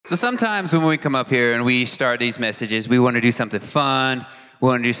So sometimes when we come up here and we start these messages, we want to do something fun. We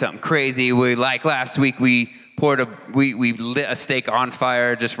want to do something crazy. Like last week, we lit a steak on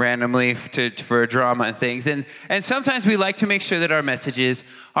fire just randomly for drama and things. And sometimes we like to make sure that our messages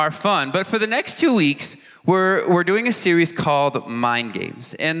are fun. But for the next 2 weeks, we're doing a series called Mind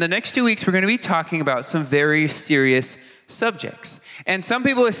Games. And the next 2 weeks, we're going to be talking about some very serious subjects. And some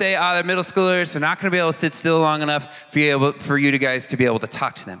people would say, they're middle schoolers. They're not going to be able to sit still long enough for you guys to be able to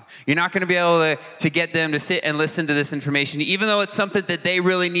talk to them. You're not going to be able to get them to sit and listen to this information, even though it's something that they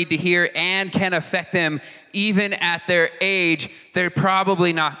really need to hear and can affect them even at their age. They're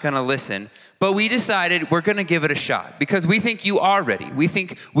probably not going to listen. But we decided we're going to give it a shot because we think you are ready. We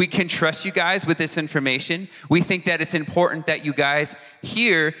think we can trust you guys with this information. We think that it's important that you guys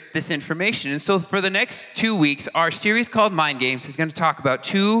hear this information. And so for the next 2 weeks, our series called Mind Games is going to talk about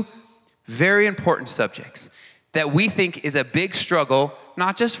two very important subjects that we think is a big struggle,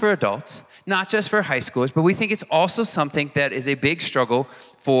 not just for adults, not just for high schoolers, but we think it's also something that is a big struggle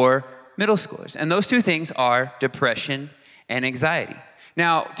for middle schoolers. And those two things are depression and anxiety.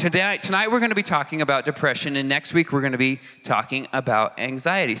 Now, tonight we're going to be talking about depression, and next week we're going to be talking about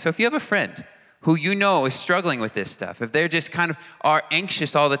anxiety. So if you have a friend who you know is struggling with this stuff, if they're just kind of are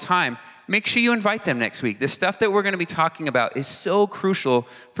anxious all the time, make sure you invite them next week. The stuff that we're going to be talking about is so crucial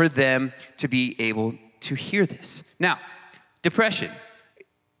for them to be able to hear this. Now, depression.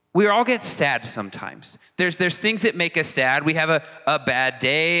 We all get sad sometimes. There's things that make us sad. We have a bad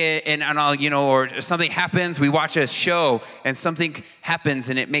day and or something happens. We watch a show and something happens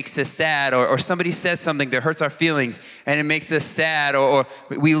and it makes us sad, or somebody says something that hurts our feelings and it makes us sad, or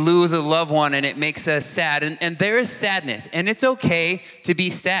we lose a loved one and it makes us sad. And there is sadness, and it's okay to be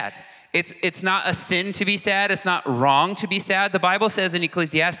sad. It's not a sin to be sad. It's not wrong to be sad. The Bible says in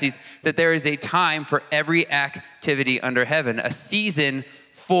Ecclesiastes that there is a time for every activity under heaven, a season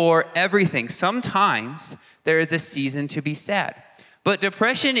for everything. Sometimes there is a season to be sad. But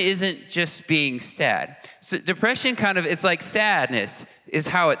depression isn't just being sad. So depression it's like sadness is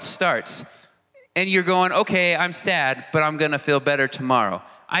how it starts. And you're going, okay, I'm sad, but I'm going to feel better tomorrow.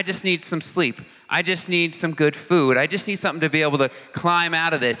 I just need some sleep. I just need some good food. I just need something to be able to climb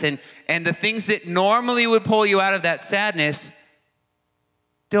out of this. And the things that normally would pull you out of that sadness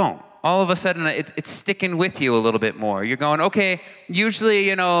don't. All of a sudden, it's sticking with you a little bit more. You're going, okay,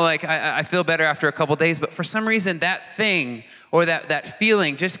 usually, I feel better after a couple days, but for some reason, that thing or that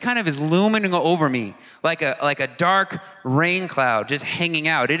feeling just kind of is looming over me like a dark rain cloud just hanging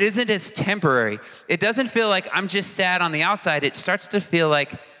out. It isn't as temporary. It doesn't feel like I'm just sad on the outside. It starts to feel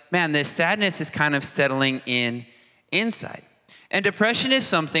like, man, this sadness is kind of settling in inside. And depression is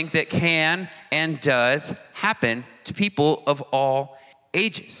something that can and does happen to people of all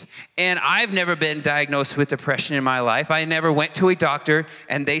ages. And I've never been diagnosed with depression in my life. I never went to a doctor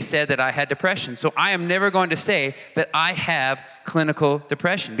and they said that I had depression. So I am never going to say that I have clinical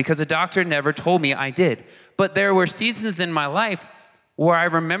depression because a doctor never told me I did. But there were seasons in my life where I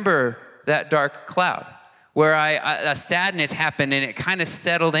remember that dark cloud, where a sadness happened and it kind of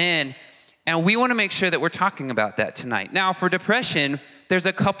settled in. And we want to make sure that we're talking about that tonight. Now, for depression, there's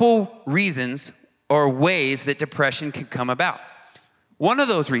a couple reasons or ways that depression can come about. One of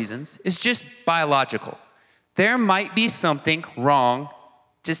those reasons is just biological. There might be something wrong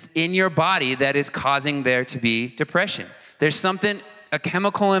just in your body that is causing there to be depression. There's a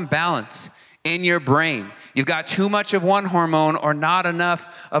chemical imbalance in your brain. You've got too much of one hormone or not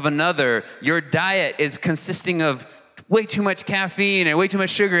enough of another. Your diet is consisting of way too much caffeine and way too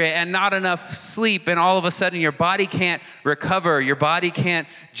much sugar and not enough sleep, and all of a sudden your body can't recover, your body can't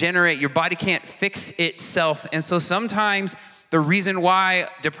generate, your body can't fix itself. And so sometimes the reason why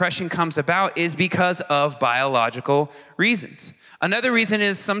depression comes about is because of biological reasons. Another reason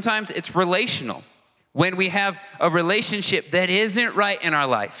is sometimes it's relational. When we have a relationship that isn't right in our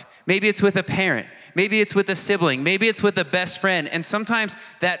life, maybe it's with a parent, maybe it's with a sibling, maybe it's with a best friend, and sometimes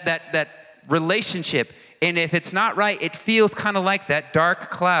that relationship, and if it's not right, it feels kind of like that dark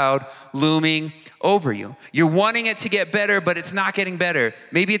cloud looming over you. You're wanting it to get better, but it's not getting better.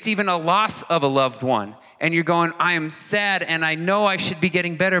 Maybe it's even a loss of a loved one. And you're going, I am sad and I know I should be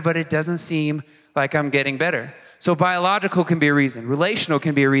getting better, but it doesn't seem like I'm getting better. So biological can be a reason. Relational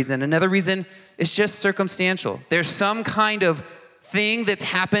can be a reason. Another reason is just circumstantial. There's some kind of thing that's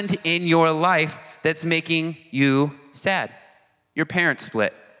happened in your life that's making you sad. Your parents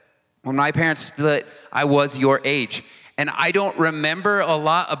split. When my parents split, I was your age. And I don't remember a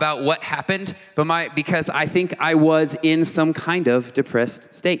lot about what happened, because I think I was in some kind of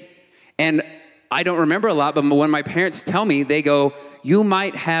depressed state. And I don't remember a lot, but when my parents tell me, they go, you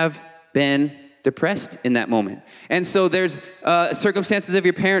might have been depressed in that moment. And so there's circumstances of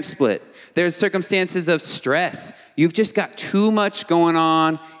your parents split. There's circumstances of stress. You've just got too much going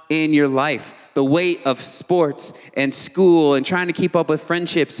on in your life. The weight of sports and school and trying to keep up with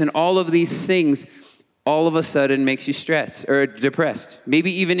friendships and all of these things all of a sudden makes you stressed or depressed,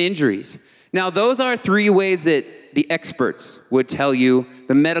 maybe even injuries. Now, those are 3 ways that the experts would tell you,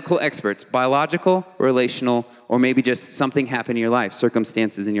 the medical experts, biological, relational, or maybe just something happened in your life,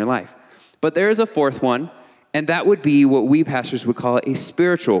 circumstances in your life. But there is a 4th one, and that would be what we pastors would call a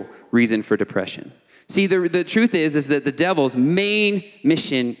spiritual reason for depression. See, the truth is that the devil's main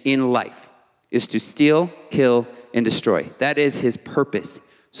mission in life is to steal, kill, and destroy. That is his purpose.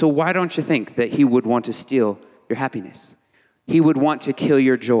 So why don't you think that he would want to steal your happiness? He would want to kill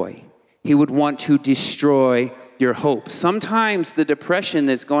your joy. He would want to destroy your hope. Sometimes the depression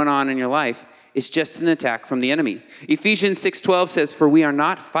that's going on in your life is just an attack from the enemy. Ephesians 6:12 says, "For we are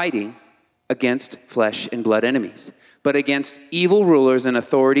not fighting against flesh and blood enemies, but against evil rulers and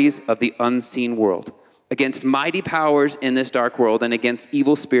authorities of the unseen world, against mighty powers in this dark world, and against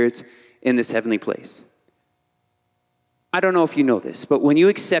evil spirits in this heavenly place." I don't know if you know this, but when you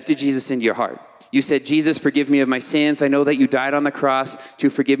accepted Jesus into your heart, you said, "Jesus, forgive me of my sins. I know that you died on the cross to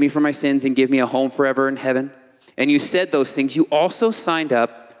forgive me for my sins and give me a home forever in heaven." And you said those things. You also signed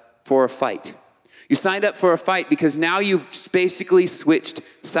up for a fight. You signed up for a fight because now you've basically switched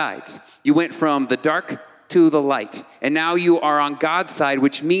sides. You went from the dark to the light. And now you are on God's side,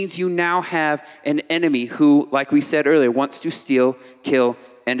 which means you now have an enemy who, like we said earlier, wants to steal, kill,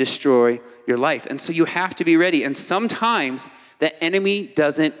 and destroy your life. And so you have to be ready. And sometimes the enemy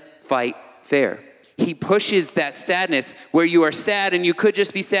doesn't fight fair. He pushes that sadness where you are sad and you could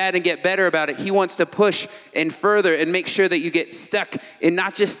just be sad and get better about it. He wants to push and further and make sure that you get stuck in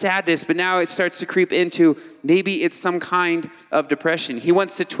not just sadness, but now it starts to creep into maybe it's some kind of depression. He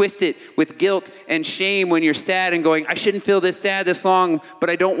wants to twist it with guilt and shame when you're sad and going, "I shouldn't feel this sad this long, but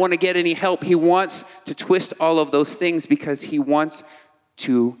I don't want to get any help." He wants to twist all of those things because he wants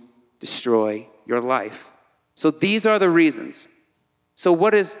to destroy your life. So these are the reasons. So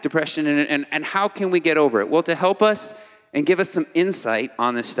what is depression and how can we get over it? Well, to help us and give us some insight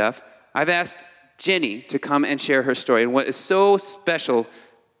on this stuff, I've asked Jenny to come and share her story. And what is so special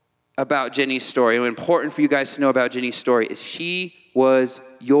about Jenny's story, and important for you guys to know about Jenny's story, is she was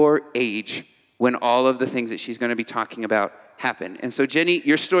your age when all of the things that she's going to be talking about happened. And so Jenny,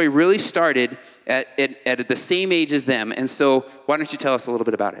 your story really started at the same age as them. And so why don't you tell us a little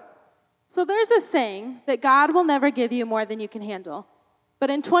bit about it? So there's this saying that God will never give you more than you can handle. But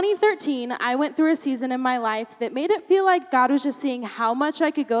in 2013, I went through a season in my life that made it feel like God was just seeing how much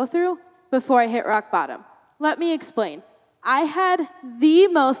I could go through before I hit rock bottom. Let me explain. I had the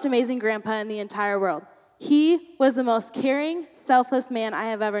most amazing grandpa in the entire world. He was the most caring, selfless man I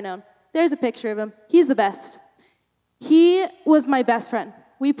have ever known. There's a picture of him. He's the best. He was my best friend.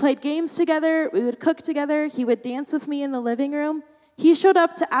 We played games together. We would cook together. He would dance with me in the living room. He showed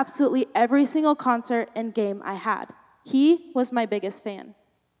up to absolutely every single concert and game I had. He was my biggest fan.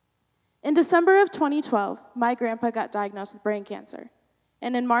 In December of 2012, my grandpa got diagnosed with brain cancer.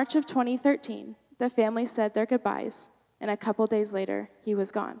 And in March of 2013, the family said their goodbyes, and a couple days later, he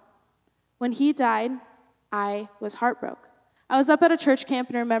was gone. When he died, I was heartbroken. I was up at a church camp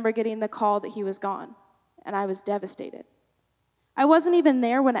and remember getting the call that he was gone, and I was devastated. I wasn't even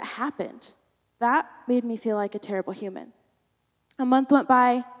there when it happened. That made me feel like a terrible human. A month went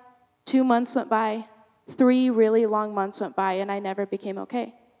by, 2 months went by, 3 really long months went by, and I never became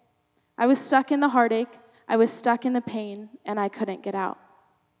okay. I was stuck in the heartache, I was stuck in the pain, and I couldn't get out.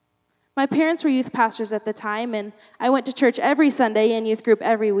 My parents were youth pastors at the time, and I went to church every Sunday and youth group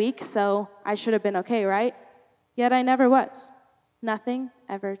every week, so I should have been okay, right? Yet I never was. Nothing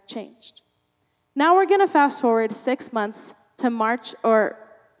ever changed. Now we're going to fast forward 6 months to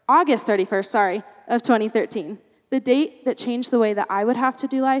August 31st, of 2013, the date that changed the way that I would have to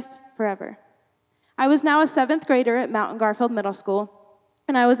do life forever. I was now a 7th grader at Mountain Garfield Middle School,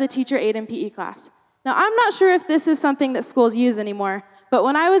 and I was a teacher aide in PE class. Now, I'm not sure if this is something that schools use anymore, but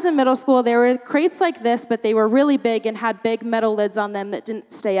when I was in middle school, there were crates like this, but they were really big and had big metal lids on them that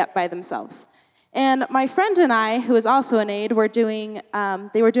didn't stay up by themselves. And my friend and I, who was also an aide, were doing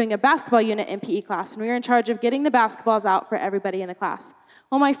a basketball unit in PE class, and we were in charge of getting the basketballs out for everybody in the class.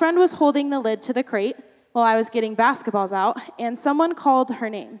 Well, my friend was holding the lid to the crate while I was getting basketballs out, and someone called her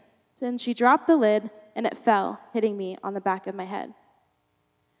name. Then she dropped the lid, and it fell, hitting me on the back of my head.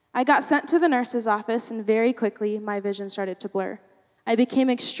 I got sent to the nurse's office, and very quickly, my vision started to blur. I became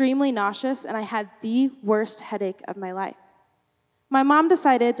extremely nauseous, and I had the worst headache of my life. My mom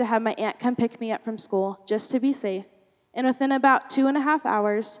decided to have my aunt come pick me up from school just to be safe, and within about 2.5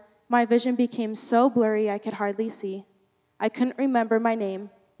 hours, my vision became so blurry I could hardly see. I couldn't remember my name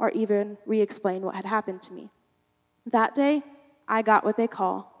or even re-explain what had happened to me. That day, I got what they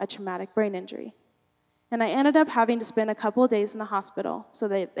call a traumatic brain injury. And I ended up having to spend a couple of days in the hospital so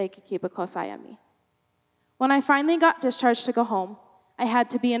that they could keep a close eye on me. When I finally got discharged to go home, I had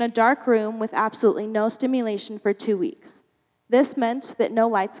to be in a dark room with absolutely no stimulation for 2 weeks. This meant that no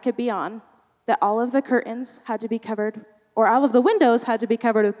lights could be on, that all of the curtains had to be covered, or all of the windows had to be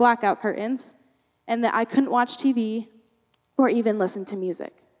covered with blackout curtains, and that I couldn't watch TV or even listen to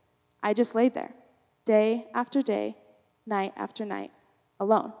music. I just laid there, day after day, night after night,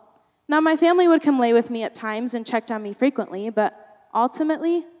 alone. Now, my family would come lay with me at times and checked on me frequently, but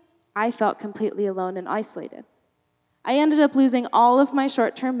ultimately, I felt completely alone and isolated. I ended up losing all of my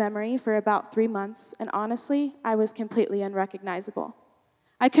short-term memory for about 3 months, and honestly, I was completely unrecognizable.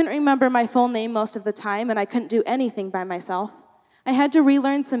 I couldn't remember my full name most of the time, and I couldn't do anything by myself. I had to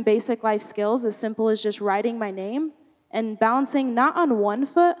relearn some basic life skills as simple as just writing my name and balancing not on one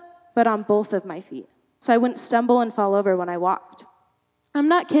foot, but on both of my feet, so I wouldn't stumble and fall over when I walked. I'm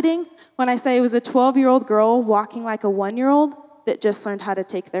not kidding when I say I was a 12-year-old girl walking like a 1-year-old that just learned how to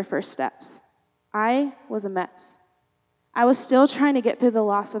take their first steps. I was a mess. I was still trying to get through the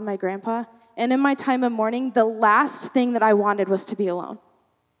loss of my grandpa, and in my time of mourning, the last thing that I wanted was to be alone.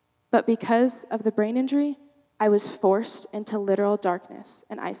 But because of the brain injury, I was forced into literal darkness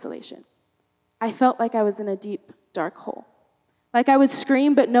and isolation. I felt like I was in a deep, dark hole. Like I would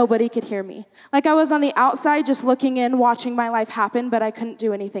scream, but nobody could hear me. Like I was on the outside just looking in, watching my life happen, but I couldn't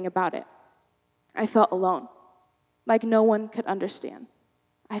do anything about it. I felt alone. Like no one could understand.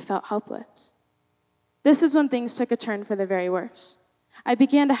 I felt helpless. This is when things took a turn for the very worst. I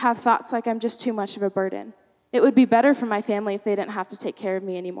began to have thoughts like I'm just too much of a burden. It would be better for my family if they didn't have to take care of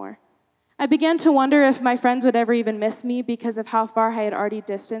me anymore. I began to wonder if my friends would ever even miss me because of how far I had already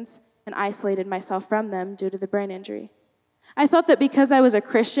distanced and isolated myself from them due to the brain injury. I felt that because I was a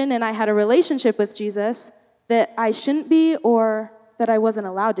Christian and I had a relationship with Jesus, that I shouldn't be or that I wasn't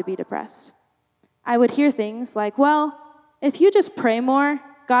allowed to be depressed. I would hear things like, well, if you just pray more,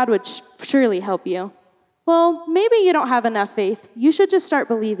 God would surely help you. Well, maybe you don't have enough faith. You should just start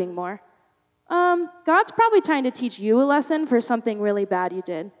believing more. God's probably trying to teach you a lesson for something really bad you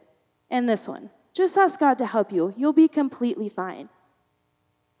did. And this one, just ask God to help you. You'll be completely fine.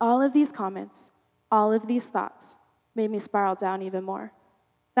 All of these comments, all of these thoughts made me spiral down even more.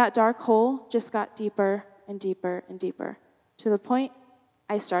 That dark hole just got deeper and deeper and deeper, to the point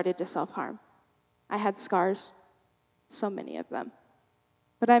I started to self-harm. I had scars, so many of them.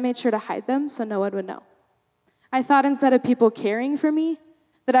 But I made sure to hide them so no one would know. I thought instead of people caring for me,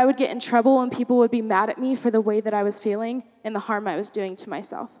 that I would get in trouble and people would be mad at me for the way that I was feeling and the harm I was doing to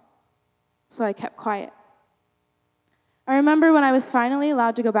myself. So I kept quiet. I remember when I was finally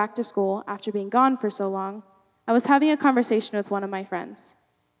allowed to go back to school after being gone for so long, I was having a conversation with one of my friends.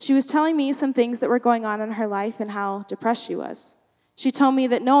 She was telling me some things that were going on in her life and how depressed she was. She told me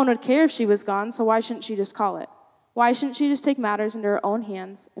that no one would care if she was gone, so why shouldn't she just call it? Why shouldn't she just take matters into her own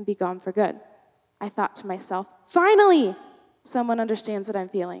hands and be gone for good? I thought to myself, finally, someone understands what I'm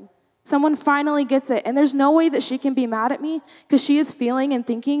feeling. Someone finally gets it, and there's no way that she can be mad at me because she is feeling and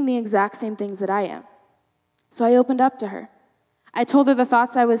thinking the exact same things that I am. So I opened up to her. I told her the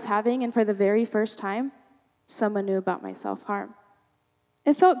thoughts I was having, and for the very first time, someone knew about my self-harm.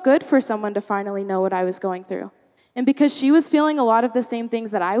 It felt good for someone to finally know what I was going through. And because she was feeling a lot of the same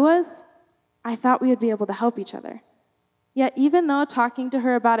things that I was, I thought we would be able to help each other. Yet even though talking to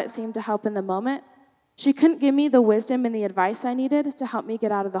her about it seemed to help in the moment, she couldn't give me the wisdom and the advice I needed to help me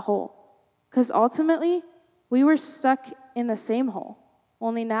get out of the hole. Because ultimately, we were stuck in the same hole,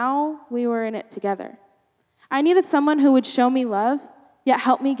 only now we were in it together. I needed someone who would show me love, yet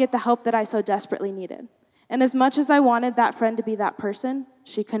help me get the help that I so desperately needed. And as much as I wanted that friend to be that person,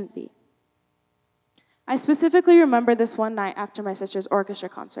 she couldn't be. I specifically remember this one night after my sister's orchestra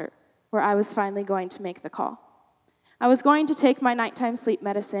concert, where I was finally going to make the call. I was going to take my nighttime sleep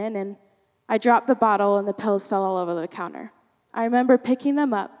medicine, and I dropped the bottle and the pills fell all over the counter. I remember picking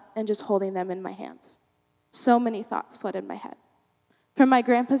them up and just holding them in my hands. So many thoughts flooded my head. From my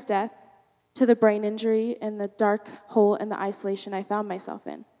grandpa's death to the brain injury and the dark hole and the isolation I found myself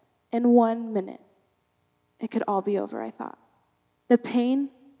in. In 1 minute, it could all be over, I thought. The pain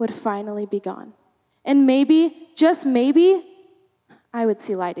would finally be gone. And maybe, just maybe, I would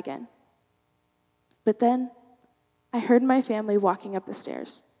see light again. But then, I heard my family walking up the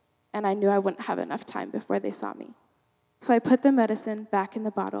stairs, and I knew I wouldn't have enough time before they saw me. So I put the medicine back in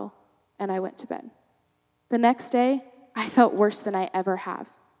the bottle, and I went to bed. The next day, I felt worse than I ever have.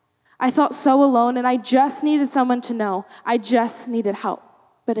 I felt so alone, and I just needed someone to know. I just needed help.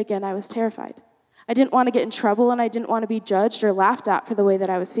 But again, I was terrified. I didn't want to get in trouble, and I didn't want to be judged or laughed at for the way that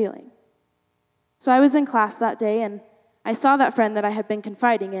I was feeling. So I was in class that day, and I saw that friend that I had been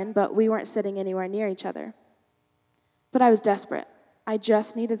confiding in, but we weren't sitting anywhere near each other. But I was desperate. I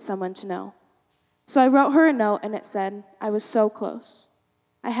just needed someone to know. So I wrote her a note, and it said, I was so close.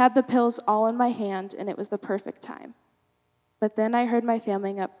 I had the pills all in my hand, and it was the perfect time. But then I heard my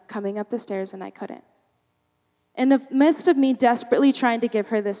family coming up the stairs, and I couldn't. In the midst of me desperately trying to give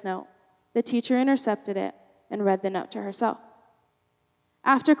her this note, the teacher intercepted it and read the note to herself.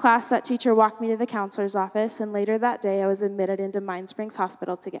 After class, that teacher walked me to the counselor's office, and later that day, I was admitted into Mind Springs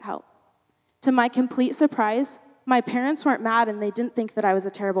Hospital to get help. To my complete surprise, my parents weren't mad, and they didn't think that I was a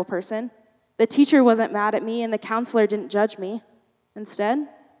terrible person. The teacher wasn't mad at me, and the counselor didn't judge me. Instead,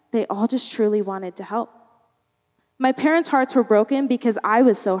 they all just truly wanted to help. My parents' hearts were broken because I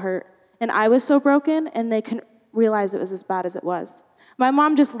was so hurt, and I was so broken, and they couldn't realize it was as bad as it was. My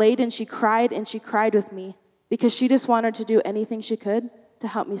mom just laid and she cried with me because she just wanted to do anything she could to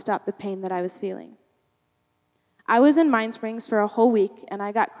help me stop the pain that I was feeling. I was in Mind Springs for a whole week, and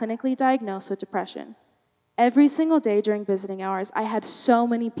I got clinically diagnosed with depression. Every single day during visiting hours, I had so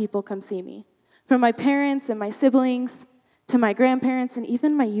many people come see me, from my parents and my siblings to my grandparents and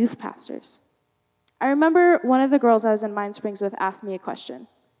even my youth pastors. I remember one of the girls I was in Mind Springs with asked me a question,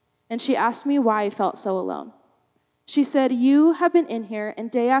 and she asked me why I felt so alone. She said, you have been in here, and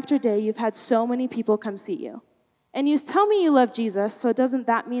day after day, you've had so many people come see you. And you tell me you love Jesus, so doesn't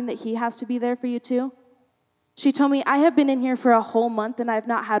that mean that he has to be there for you too? She told me, I have been in here for a whole month, and I've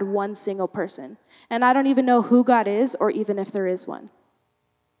not had one single person. And I don't even know who God is, or even if there is one.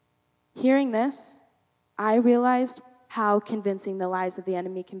 Hearing this, I realized how convincing the lies of the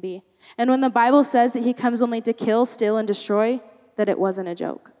enemy can be. And when the Bible says that he comes only to kill, steal, and destroy, that it wasn't a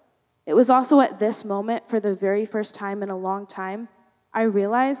joke. It was also at this moment, for the very first time in a long time, I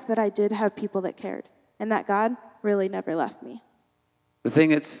realized that I did have people that cared, and that God really never left me. The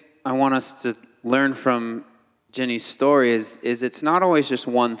thing I want us to learn from Jenny's story is it's not always just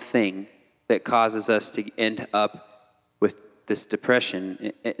one thing that causes us to end up with this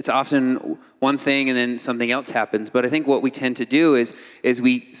depression. It's often one thing and then something else happens. But I think what we tend to do is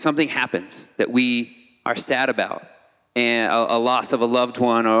something happens that we are sad about, and a loss of a loved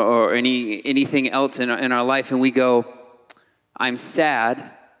one or anything else in our life, and we go, I'm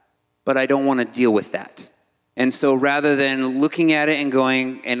sad, but I don't want to deal with that. And so rather than looking at it and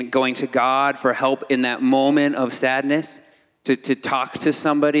going to God for help in that moment of sadness, to talk to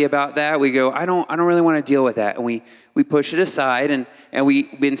somebody about that, we go, I don't really want to deal with that. And we push it aside, and we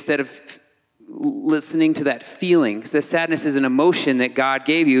instead of listening to that feeling, because the sadness is an emotion that God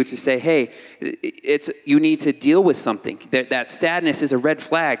gave you to say, hey, you need to deal with something. That sadness is a red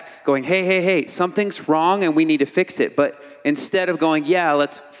flag going, hey, something's wrong and we need to fix it. But instead of going, yeah,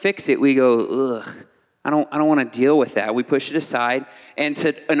 let's fix it, we go, ugh. I don't want to deal with that. We push it aside, and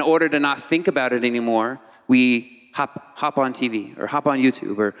in order to not think about it anymore, we hop on TV or hop on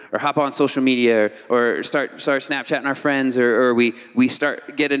YouTube or hop on social media or start Snapchatting our friends or we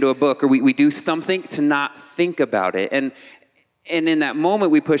get into a book or we do something to not think about it. And in that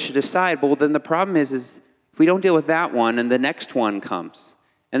moment we push it aside. But well, then the problem is if we don't deal with that one, and the next one comes.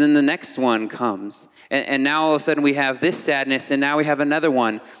 And then the next one comes. And now all of a sudden we have this sadness, and now we have another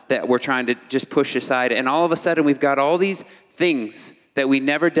one that we're trying to just push aside. And all of a sudden we've got all these things that we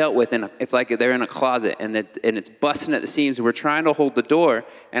never dealt with. And it's like they're in a closet, and it's busting at the seams. And we're trying to hold the door,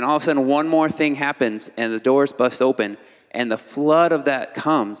 and all of a sudden one more thing happens, and the doors bust open, and the flood of that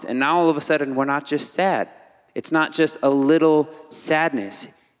comes. And now all of a sudden we're not just sad. It's not just a little sadness.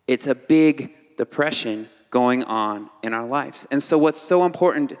 It's a big depression going on in our lives. And so what's so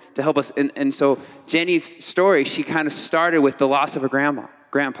important to help us, and so Jenny's story, she kind of started with the loss of her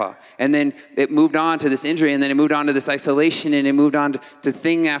grandpa, and then it moved on to this injury, and then it moved on to this isolation, and it moved on to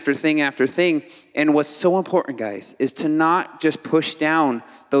thing after thing after thing. And what's so important, guys, is to not just push down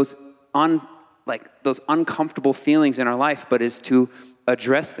those uncomfortable feelings in our life, but is to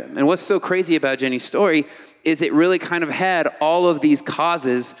address them. And what's so crazy about Jenny's story is it really kind of had all of these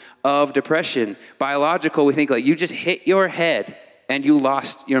causes of depression. Biological, we think like you just hit your head and you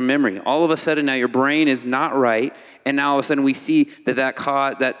lost your memory. All of a sudden now your brain is not right, and now all of a sudden we see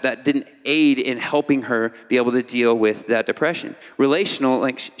that didn't aid in helping her be able to deal with that depression. Relational,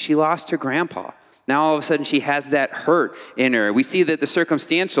 like she lost her grandpa. Now all of a sudden she has that hurt in her. We see that the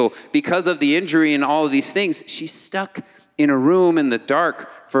circumstantial, because of the injury and all of these things, she's stuck in a room in the dark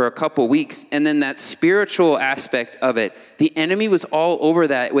for a couple weeks. And then that spiritual aspect of it, the enemy was all over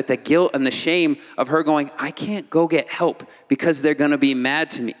that with the guilt and the shame of her going, I can't go get help because they're going to be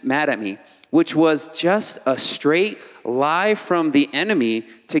mad at me. which was just a straight lie from the enemy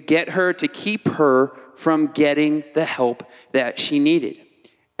to get her, to keep her from getting the help that she needed.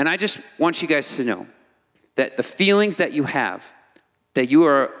 And I just want you guys to know that the feelings that you have, that you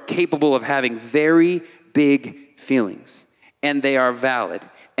are capable of having very big feelings, and they are valid.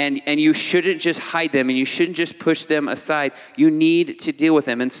 And you shouldn't just hide them, and you shouldn't just push them aside. You need to deal with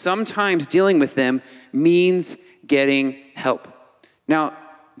them. And sometimes dealing with them means getting help. Now,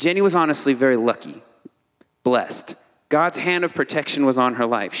 Jenny was honestly very lucky, blessed. God's hand of protection was on her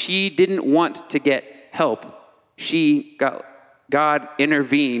life. She didn't want to get help. God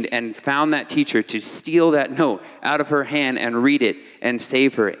intervened and found that teacher to steal that note out of her hand and read it and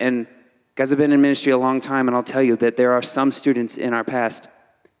save her. And guys, I've been in ministry a long time, and I'll tell you that there are some students in our past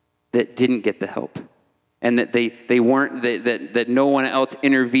that didn't get the help, and that that no one else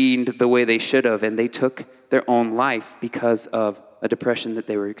intervened the way they should have, and they took their own life because of a depression that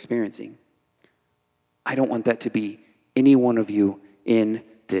they were experiencing. I don't want that to be any one of you in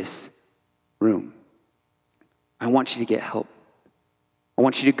this room. I want you to get help. I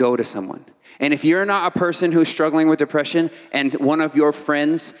want you to go to someone. And if you're not a person who's struggling with depression and one of your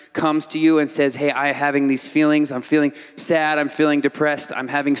friends comes to you and says, hey, I'm having these feelings, I'm feeling sad, I'm feeling depressed, I'm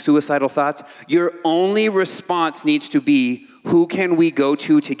having suicidal thoughts, your only response needs to be, who can we go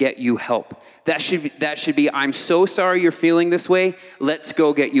to get you help? That should be, I'm so sorry you're feeling this way, let's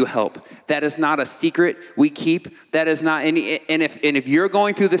go get you help. That is not a secret we keep. That is not any, and if you're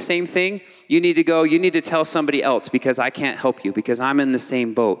going through the same thing, you need to tell somebody else, because I can't help you, because I'm in the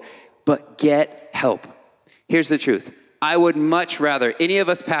same boat. But get help. Here's the truth. I would much rather, any of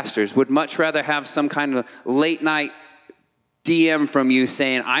us pastors would much rather have some kind of late night DM from you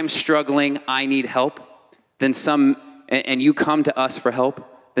saying, I'm struggling, I need help, and you come to us for help,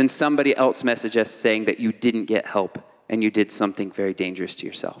 than somebody else message us saying that you didn't get help and you did something very dangerous to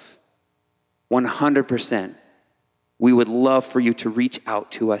yourself. 100%. We would love for you to reach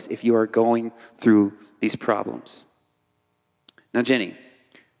out to us if you are going through these problems. Now, Jenny,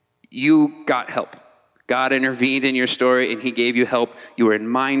 you got help. God intervened in your story and he gave you help. You were in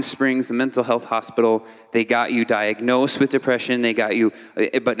Mind Springs, the mental health hospital. They got you diagnosed with depression.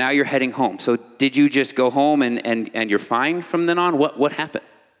 But now you're heading home. So did you just go home and you're fine from then on? What happened?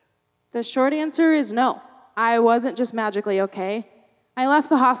 The short answer is no. I wasn't just magically okay. I left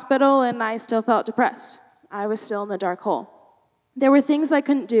the hospital and I still felt depressed. I was still in the dark hole. There were things I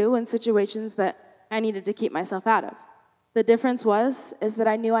couldn't do in situations that I needed to keep myself out of. The difference is that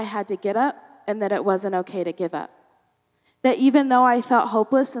I knew I had to get up and that it wasn't okay to give up. That even though I felt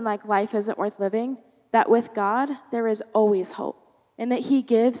hopeless and like life isn't worth living, that with God, there is always hope, and that he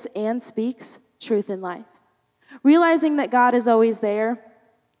gives and speaks truth in life. Realizing that God is always there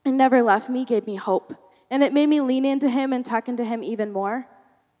and never left me gave me hope, and it made me lean into him and tuck into him even more.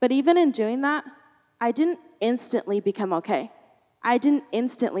 But even in doing that, I didn't instantly become okay. I didn't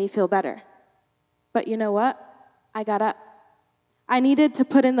instantly feel better. But you know what? I got up. I needed to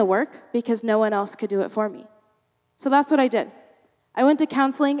put in the work because no one else could do it for me. So that's what I did. I went to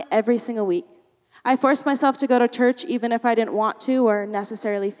counseling every single week. I forced myself to go to church even if I didn't want to or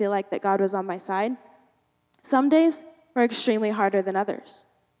necessarily feel like that God was on my side. Some days were extremely harder than others,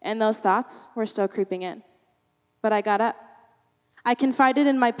 and those thoughts were still creeping in. But I got up. I confided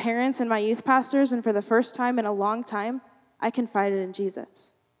in my parents and my youth pastors, and for the first time in a long time, I confided in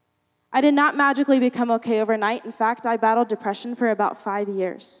Jesus. I did not magically become okay overnight. In fact, I battled depression for about 5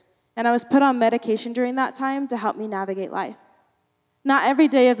 years, and I was put on medication during that time to help me navigate life. Not every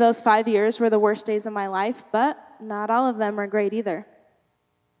day of those 5 years were the worst days of my life, but not all of them were great either.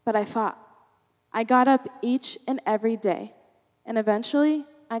 But I fought. I got up each and every day, and eventually,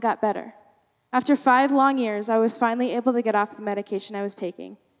 I got better. After 5 long years, I was finally able to get off the medication I was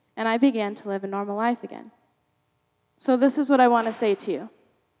taking, and I began to live a normal life again. So this is what I want to say to you.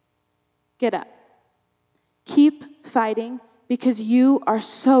 Get up. Keep fighting because you are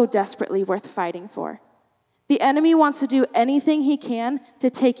so desperately worth fighting for. The enemy wants to do anything he can to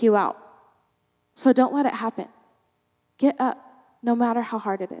take you out. So don't let it happen. Get up, no matter how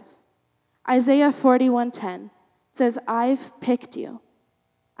hard it is. Isaiah 41:10 says, I've picked you.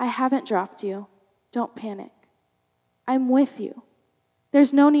 I haven't dropped you. Don't panic. I'm with you.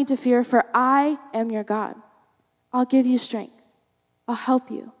 There's no need to fear, for I am your God. I'll give you strength. I'll help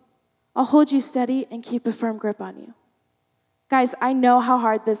you. I'll hold you steady and keep a firm grip on you. Guys, I know how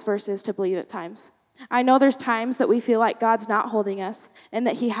hard this verse is to believe at times. I know there's times that we feel like God's not holding us and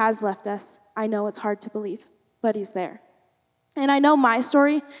that he has left us. I know it's hard to believe, but he's there. And I know my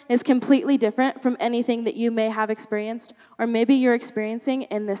story is completely different from anything that you may have experienced or maybe you're experiencing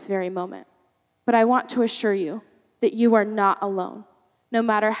in this very moment. But I want to assure you that you are not alone. no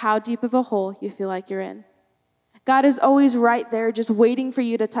matter how deep of a hole you feel like you're in. God is always right there, just waiting for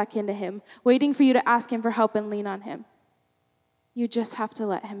you to tuck into him, waiting for you to ask him for help and lean on him. You just have to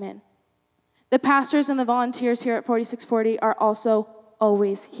let him in. The pastors and the volunteers here at 4640 are also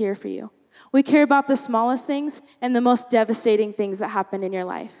always here for you. We care about the smallest things and the most devastating things that happen in your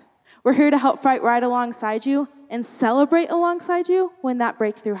life. We're here to help fight right alongside you and celebrate alongside you when that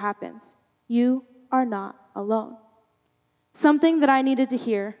breakthrough happens. You are not alone. Something that I needed to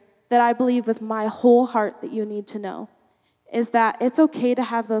hear, that I believe with my whole heart that you need to know, is that it's okay to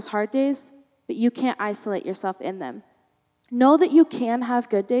have those hard days, but you can't isolate yourself in them. Know that you can have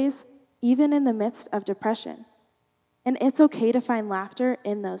good days, even in the midst of depression. And it's okay to find laughter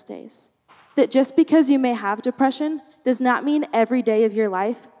in those days. That just because you may have depression does not mean every day of your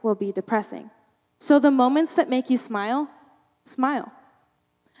life will be depressing. So the moments that make you smile, smile.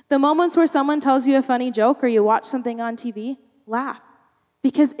 The moments where someone tells you a funny joke or you watch something on TV, laugh.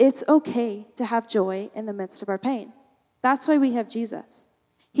 Because it's okay to have joy in the midst of our pain. That's why we have Jesus.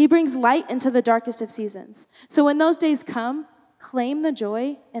 He brings light into the darkest of seasons. So when those days come, claim the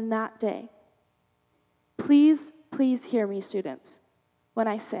joy in that day. Please, please hear me, students, when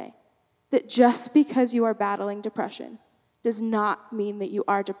I say that just because you are battling depression does not mean that you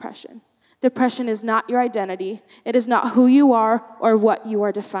are depression. Depression is not your identity. It is not who you are or what you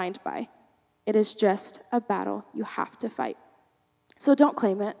are defined by. It is just a battle you have to fight. So don't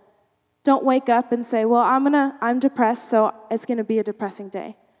claim it. Don't wake up and say, well, I'm depressed, so it's going to be a depressing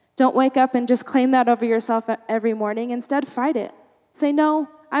day. Don't wake up and just claim that over yourself every morning. Instead, fight it. Say, no,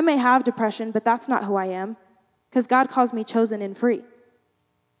 I may have depression, but that's not who I am, because God calls me chosen and free.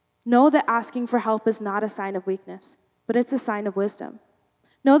 Know that asking for help is not a sign of weakness, but it's a sign of wisdom.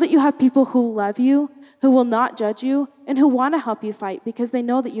 Know that you have people who love you, who will not judge you, and who want to help you fight because they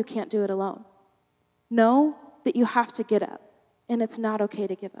know that you can't do it alone. Know that you have to get up, and it's not okay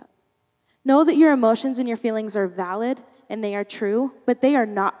to give up. Know that your emotions and your feelings are valid and they are true, but they are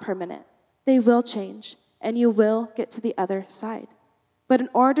not permanent. They will change, and you will get to the other side. But in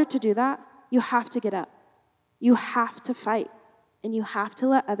order to do that, you have to get up. You have to fight, and you have to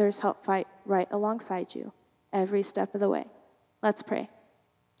let others help fight right alongside you every step of the way. Let's pray.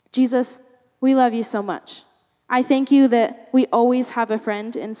 Jesus, we love you so much. I thank you that we always have a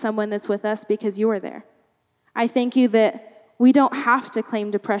friend and someone that's with us because you are there. I thank you that we don't have to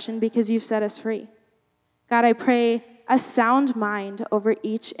claim depression because you've set us free. God, I pray a sound mind over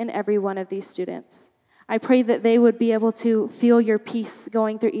each and every one of these students. I pray that they would be able to feel your peace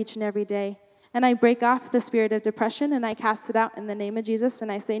going through each and every day. And I break off the spirit of depression and I cast it out in the name of Jesus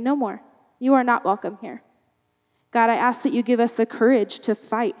and I say, no more. You are not welcome here. God, I ask that you give us the courage to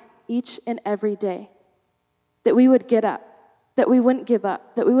fight each and every day, that we would get up, that we wouldn't give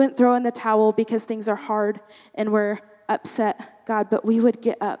up, that we wouldn't throw in the towel because things are hard and we're upset, God, but we would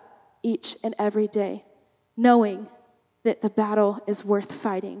get up each and every day, knowing that the battle is worth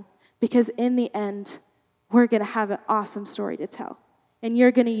fighting, because in the end, we're going to have an awesome story to tell, and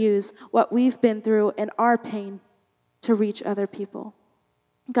you're going to use what we've been through and our pain to reach other people.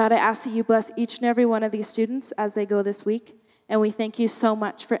 God, I ask that you bless each and every one of these students as they go this week, and we thank you so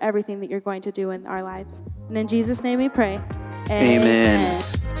much for everything that you're going to do in our lives. And in Jesus' name we pray. Amen.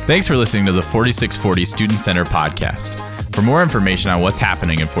 Thanks for listening to the 4640 Student Center podcast. For more information on what's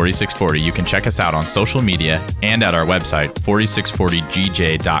happening in 4640, you can check us out on social media and at our website,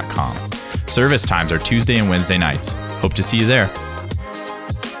 4640gj.com. Service times are Tuesday and Wednesday nights. Hope to see you there.